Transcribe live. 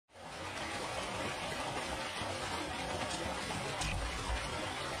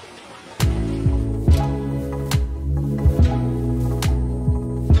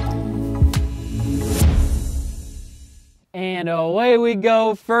away we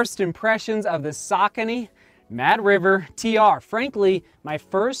go. First impressions of the Saucony Mad River TR. Frankly, my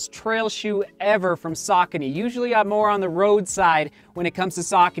first trail shoe ever from Saucony. Usually I'm more on the road side when it comes to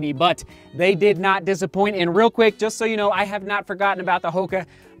Saucony, but they did not disappoint. And real quick, just so you know, I have not forgotten about the Hoka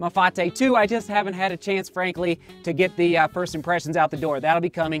Mafate 2. I just haven't had a chance, frankly, to get the first impressions out the door. That'll be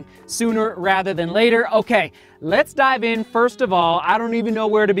coming sooner rather than later. Okay, let's dive in. First of all, I don't even know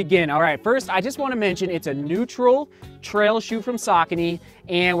where to begin. All right, first, I just want to mention it's a neutral trail shoe from Saucony,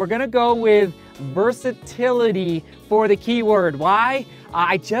 and we're gonna go with versatility for the keyword. Why?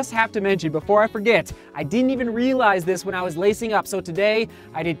 I just have to mention, before I forget, I didn't even realize this when I was lacing up. So today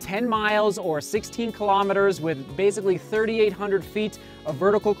I did 10 miles or 16 kilometers with basically 3,800 feet of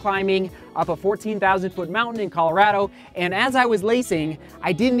vertical climbing up a 14,000 foot mountain in Colorado. And as I was lacing,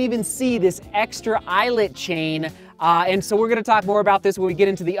 I didn't even see this extra eyelet chain. And so we're gonna talk more about this when we get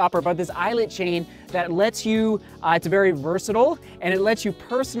into the upper, but this eyelet chain that lets you, it's very versatile, and it lets you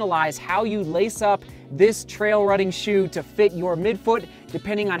personalize how you lace up this trail running shoe to fit your midfoot,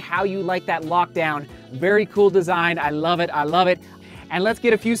 depending on how you like that lockdown. Very cool design, I love it, I love it. And let's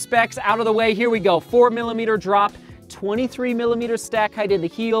get a few specs out of the way. Here we go, 4mm drop, 23mm stack height in the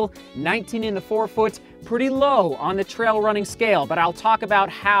heel, 19 in the forefoot. Pretty low on the trail running scale, but I'll talk about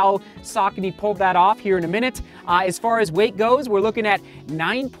how Saucony pulled that off here in a minute. As far as weight goes, we're looking at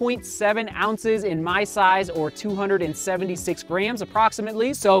 9.7 ounces in my size, or 276 grams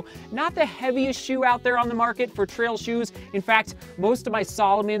approximately. So not the heaviest shoe out there on the market for trail shoes. In fact, most of my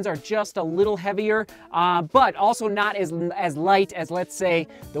Solomons are just a little heavier, but also not as light as, let's say,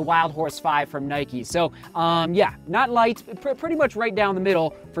 the Wild Horse 5 from Nike. So yeah, not light, pretty much right down the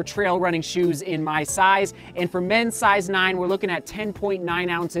middle for trail running shoes in my size. And for men's size 9, we're looking at 10.9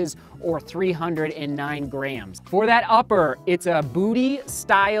 ounces or 309 grams. For that upper, it's a booty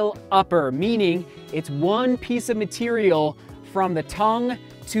style upper, meaning it's one piece of material from the tongue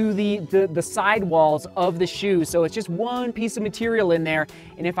to the sidewalls of the shoe. So it's just one piece of material in there.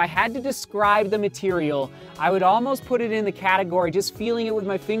 And if I had to describe the material, I would almost put it in the category, just feeling it with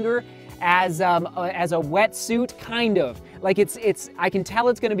my finger, as a wetsuit, kind of. Like I can tell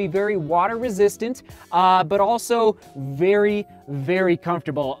it's gonna be very water resistant, but also very, very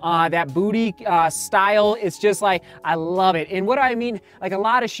comfortable. That booty style is just like, I love it. And what I mean, like a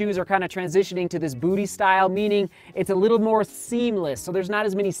lot of shoes are kind of transitioning to this booty style, meaning it's a little more seamless. So there's not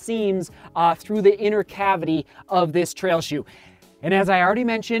as many seams through the inner cavity of this trail shoe. And as I already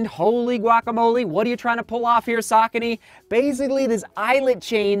mentioned, holy guacamole, what are you trying to pull off here, Saucony? Basically, there's eyelet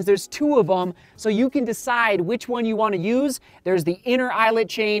chains, there's 2 of them, so you can decide which one you want to use. There's the inner eyelet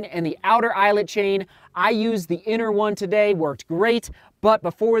chain and the outer eyelet chain. I used the inner one today, worked great, but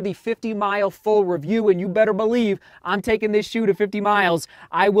before the 50-mile full review, and you better believe I'm taking this shoe to 50 miles,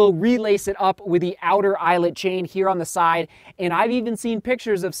 I will relace it up with the outer eyelet chain here on the side. And I've even seen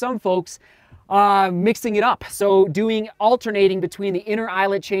pictures of some folks mixing it up. So alternating between the inner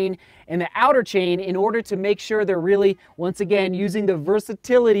eyelet chain and the outer chain in order to make sure they're really, once again, using the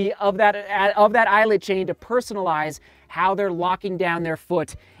versatility of that eyelet chain to personalize how they're locking down their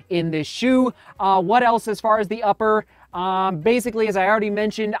foot in this shoe. What else as far as the upper? Basically, as I already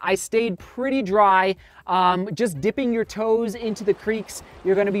mentioned, I stayed pretty dry. Just dipping your toes into the creeks,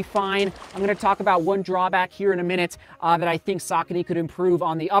 you're gonna be fine. I'm gonna talk about one drawback here in a minute that I think Saucony could improve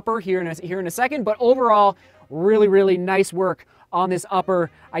on the upper here in a second, but overall, really, really nice work on this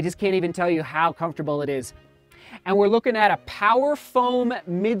upper. I just can't even tell you how comfortable it is. And we're looking at a Power Foam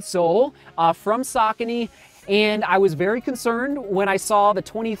midsole from Saucony. And I was very concerned when I saw the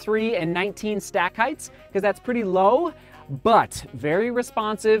 23 and 19 stack heights, because that's pretty low, but very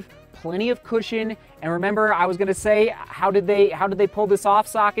responsive, plenty of cushion. And remember, I was gonna say, how did they pull this off,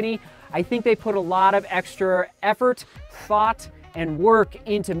 Saucony? I think they put a lot of extra effort, thought, and work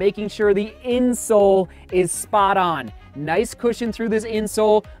into making sure the insole is spot on. Nice cushion through this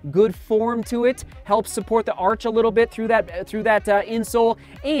insole, good form to it, helps support the arch a little bit through that insole.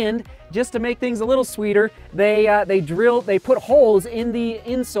 And just to make things a little sweeter, they put holes in the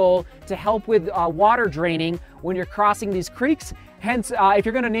insole to help with water draining when you're crossing these creeks. Hence, if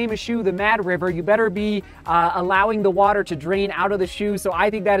you're gonna name a shoe the Mad River, you better be allowing the water to drain out of the shoe. So I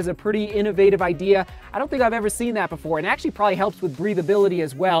think that is a pretty innovative idea. I don't think I've ever seen that before, and actually probably helps with breathability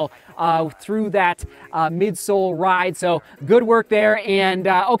as well through that midsole ride. So good work there. And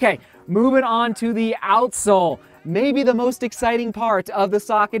okay, moving on to the outsole. Maybe the most exciting part of the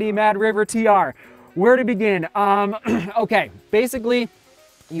Saucony Mad River TR. Where to begin? Okay, basically,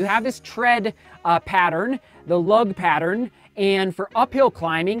 you have this tread pattern, the lug pattern. And for uphill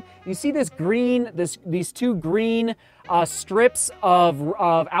climbing, you see this green, these 2 green strips of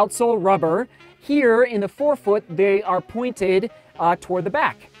outsole rubber, Here in the forefoot, they are pointed toward the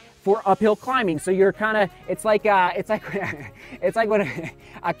back for uphill climbing. So you're kind of, it's like it's like when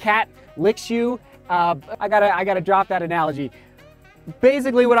a cat licks you. I gotta drop that analogy.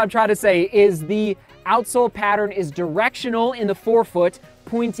 Basically what I'm trying to say is the outsole pattern is directional in the forefoot,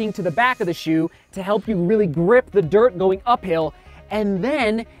 pointing to the back of the shoe to help you really grip the dirt going uphill. And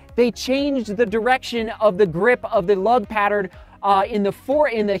then they changed the direction of the grip of the lug pattern in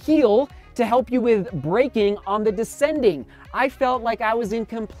the heel to help you with braking on the descending. I felt like I was in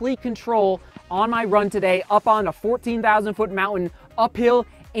complete control on my run today, up on a 14,000 foot mountain, uphill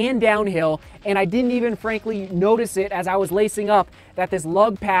and downhill, and I didn't even frankly notice it as I was lacing up that this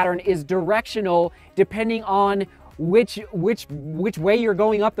lug pattern is directional depending on which way you're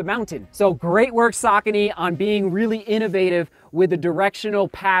going up the mountain. So great work, Saucony, on being really innovative with the directional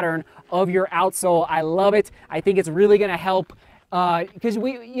pattern of your outsole. I love it. I think it's really gonna help because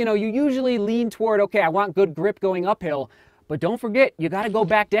you usually lean toward, okay, I want good grip going uphill, but don't forget, you got to go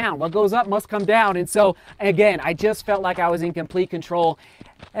back down. What goes up must come down. And so again, I just felt like I was in complete control.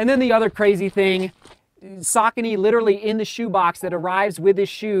 And then the other crazy thing, Saucony literally in the shoebox that arrives with this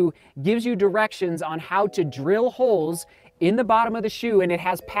shoe gives you directions on how to drill holes in the bottom of the shoe, and it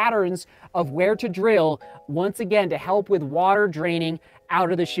has patterns of where to drill, once again, to help with water draining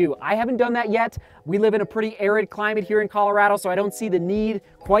out of the shoe. I haven't done that yet. We live in a pretty arid climate here in Colorado, so I don't see the need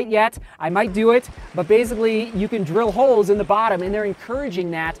quite yet. I might do it, but basically you can drill holes in the bottom, and they're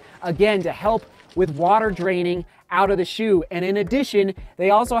encouraging that, again, to help with water draining out of the shoe. And in addition, they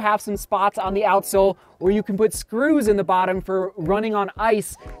also have some spots on the outsole where you can put screws in the bottom for running on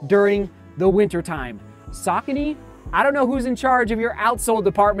ice during the winter time. Saucony, I don't know who's in charge of your outsole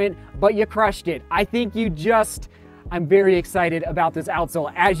department, but you crushed it. I think I'm very excited about this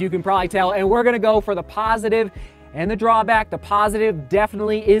outsole, as you can probably tell, and we're gonna go for the positive and the drawback. The positive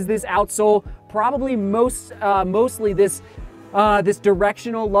definitely is this outsole, probably mostly this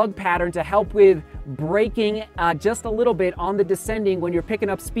directional lug pattern to help with braking just a little bit on the descending when you're picking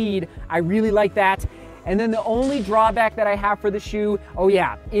up speed. I really like that. And then the only drawback that I have for the shoe,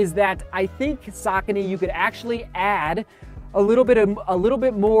 is that I think, Saucony, you could actually add a little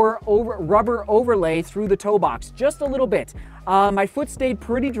bit more rubber overlay through the toe box, just a little bit. My foot stayed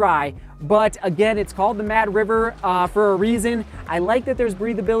pretty dry, but again, it's called the Mad River for a reason. I like that there's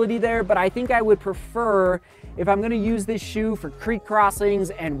breathability there, but I think I would prefer, if I'm gonna use this shoe for creek crossings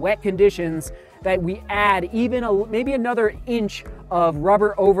and wet conditions, that we add even maybe another inch of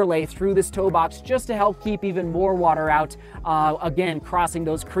rubber overlay through this toe box just to help keep even more water out, again, crossing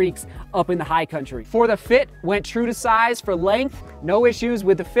those creeks up in the high country. For the fit, went true to size. For length, no issues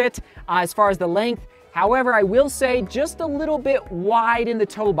with the fit as far as the length. However, I will say just a little bit wide in the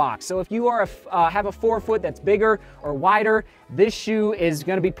toe box. So if you are have a forefoot that's bigger or wider, this shoe is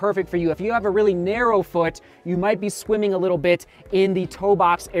gonna be perfect for you. If you have a really narrow foot, you might be swimming a little bit in the toe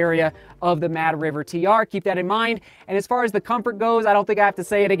box area of the Mad River TR. Keep that in mind. And as far as the comfort goes, I don't think I have to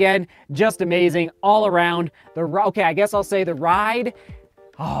say it again. Just amazing all around. Okay, I guess I'll say the ride.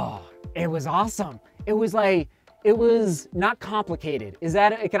 Oh, it was awesome. It was not complicated.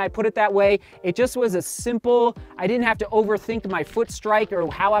 Can I put it that way? It just was a simple, I didn't have to overthink my foot strike or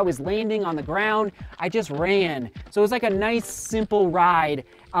how I was landing on the ground. I just ran. So it was like a nice, simple ride,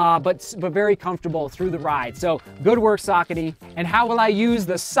 but very comfortable through the ride. So good work, Saucony. And how will I use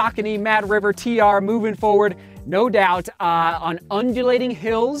the Saucony Mad River TR moving forward? No doubt on undulating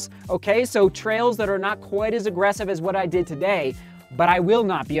hills, okay? So trails that are not quite as aggressive as what I did today, but I will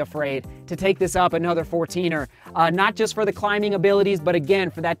not be afraid to take this up another 14er, not just for the climbing abilities, but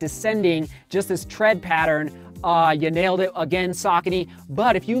again, for that descending, just this tread pattern. You nailed it again, Saucony.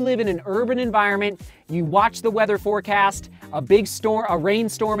 But if you live in an urban environment, you watch the weather forecast, a big storm, a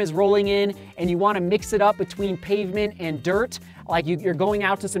rainstorm is rolling in, and you want to mix it up between pavement and dirt, like you're going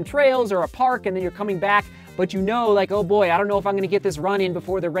out to some trails or a park and then you're coming back, but you know, like, oh boy, I don't know if I'm gonna get this run in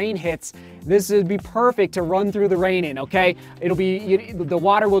before the rain hits. This would be perfect to run through the rain in, okay? The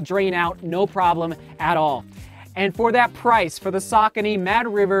water will drain out, no problem at all. And for that price, for the Saucony Mad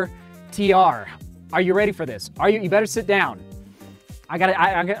River TR, are you ready for this? You better sit down. I'm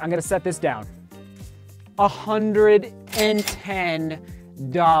gonna set this down.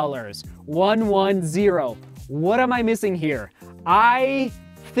 $110. 110. What am I missing here? I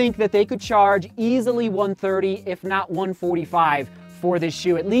think that they could charge easily $130, if not $145 for this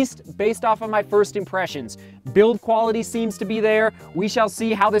shoe, at least based off of my first impressions. Build quality seems to be there. We shall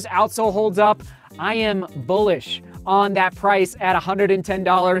see how this outsole holds up. I am bullish on that price at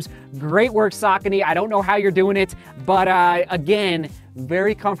 $110. Great work, Saucony. I don't know how you're doing it, but again,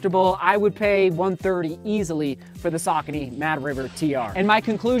 very comfortable. I would pay $130 easily for the Saucony Mad River TR. And my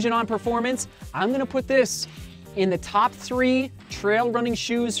conclusion on performance, I'm gonna put this in the top 3 trail running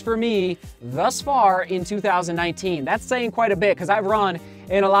shoes for me thus far in 2019. That's saying quite a bit because I've run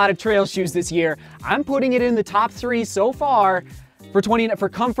in a lot of trail shoes this year. I'm putting it in the top 3 so far for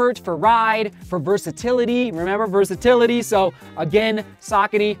comfort, for ride, for versatility. Remember, versatility. So again,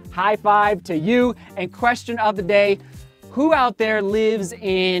 Saucony, high five to you. And question of the day, who out there lives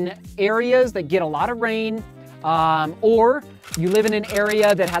in areas that get a lot of rain, or you live in an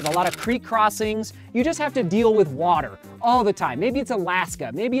area that has a lot of creek crossings? You just have to deal with water all the time. Maybe it's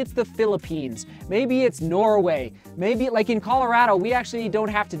Alaska, maybe it's the Philippines, maybe it's Norway, maybe like in Colorado, we actually don't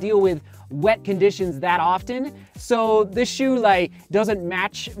have to deal with wet conditions that often. So this shoe like doesn't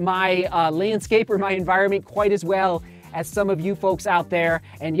match my landscape or my environment quite as well as some of you folks out there.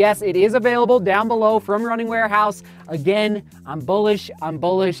 And yes, it is available down below from Running Warehouse. Again, I'm bullish, I'm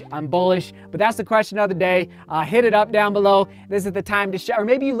bullish, I'm bullish, but that's the question of the day. Hit it up down below. This is the time to share. Or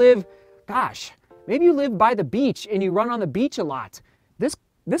maybe you live, gosh, maybe you live by the beach and you run on the beach a lot. This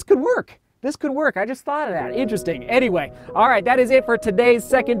could work. This could work. I just thought of that. Interesting. Anyway, all right, that is it for today's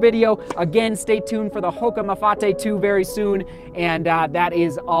second video. Again, stay tuned for the Hoka Mafate 2 very soon. And that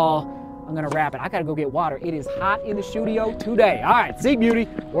is all. I'm gonna wrap it. I gotta go get water. It is hot in the studio today. All right, see beauty,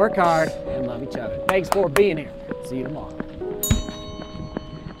 work hard, and love each other. Thanks for being here. See you tomorrow.